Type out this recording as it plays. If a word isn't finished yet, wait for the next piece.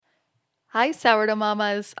Hi, Sourdough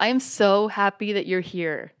Mamas. I am so happy that you're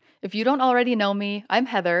here. If you don't already know me, I'm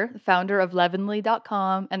Heather, founder of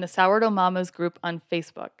Leavenly.com and the Sourdough Mamas group on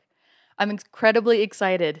Facebook. I'm incredibly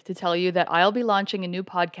excited to tell you that I'll be launching a new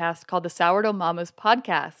podcast called the Sourdough Mamas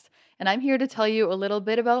Podcast, and I'm here to tell you a little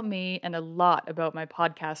bit about me and a lot about my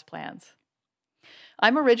podcast plans.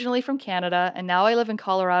 I'm originally from Canada, and now I live in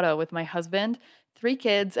Colorado with my husband, 3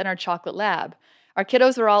 kids, and our chocolate lab. Our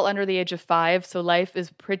kiddos are all under the age of 5, so life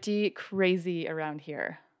is pretty crazy around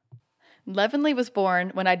here. Leavenly was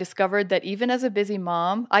born when I discovered that even as a busy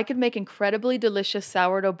mom, I could make incredibly delicious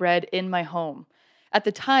sourdough bread in my home. At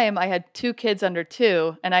the time, I had 2 kids under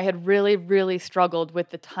 2, and I had really struggled with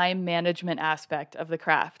the time management aspect of the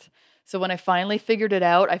craft. So when I finally figured it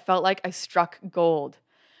out, I felt like I struck gold.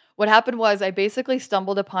 What happened was I basically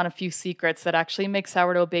stumbled upon a few secrets that actually make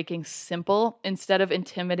sourdough baking simple instead of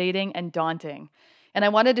intimidating and daunting. And I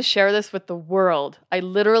wanted to share this with the world. I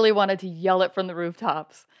literally wanted to yell it from the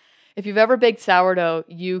rooftops. If you've ever baked sourdough,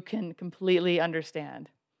 you can completely understand.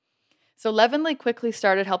 So Leavenly quickly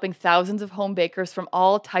started helping thousands of home bakers from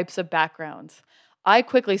all types of backgrounds. I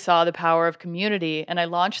quickly saw the power of community, and I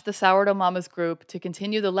launched the Sourdough Mamas group to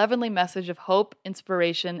continue the Leavenly message of hope,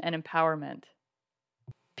 inspiration, and empowerment.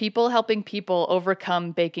 People helping people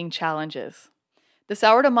overcome baking challenges. The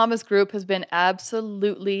Sourdough Mamas group has been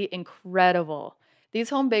absolutely incredible. These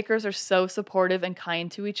home bakers are so supportive and kind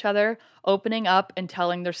to each other, opening up and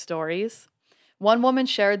telling their stories. One woman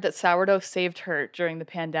shared that sourdough saved her during the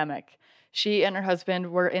pandemic. She and her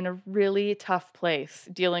husband were in a really tough place,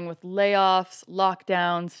 dealing with layoffs,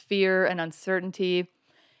 lockdowns, fear, and uncertainty.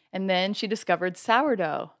 And then she discovered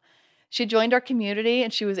sourdough. She joined our community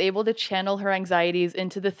and she was able to channel her anxieties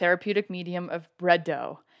into the therapeutic medium of bread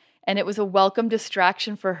dough. And it was a welcome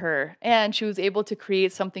distraction for her, and she was able to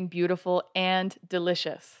create something beautiful and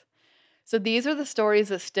delicious. So these are the stories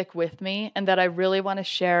that stick with me and that I really want to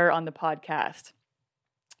share on the podcast.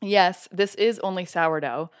 Yes, this is only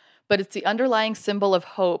sourdough, but it's the underlying symbol of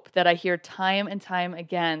hope that I hear time and time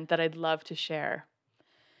again that I'd love to share.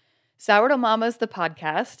 Sourdough Mamas, the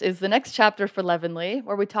podcast, is the next chapter for Leavenly,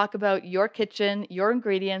 where we talk about your kitchen, your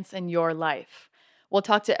ingredients, and your life. We'll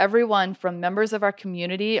talk to everyone from members of our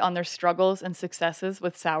community on their struggles and successes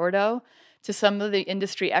with sourdough, to some of the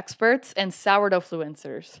industry experts and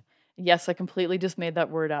sourdoughfluencers. Yes, I completely just made that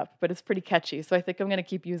word up, but it's pretty catchy, so I think I'm going to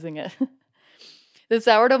keep using it. The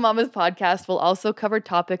Sourdough Mamas podcast will also cover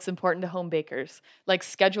topics important to home bakers, like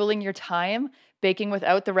scheduling your time, baking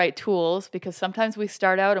without the right tools, because sometimes we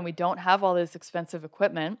start out and we don't have all this expensive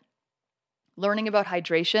equipment, learning about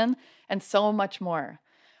hydration, and so much more.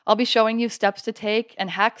 I'll be showing you steps to take and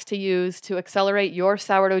hacks to use to accelerate your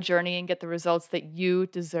sourdough journey and get the results that you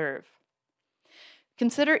deserve.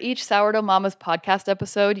 Consider each Sourdough Mamas podcast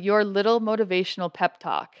episode your little motivational pep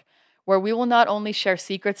talk, where we will not only share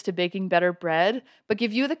secrets to baking better bread, but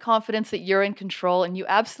give you the confidence that you're in control and you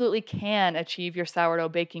absolutely can achieve your sourdough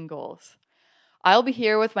baking goals. I'll be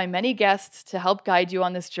here with my many guests to help guide you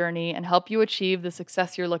on this journey and help you achieve the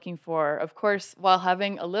success you're looking for, of course, while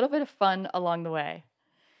having a little bit of fun along the way.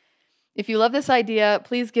 If you love this idea,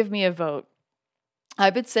 please give me a vote.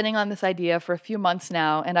 I've been sitting on this idea for a few months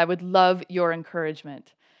now, and I would love your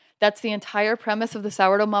encouragement. That's the entire premise of the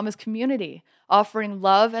Sourdough Mamas community, offering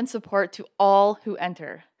love and support to all who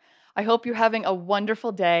enter. I hope you're having a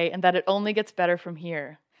wonderful day and that it only gets better from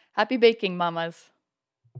here. Happy baking, mamas.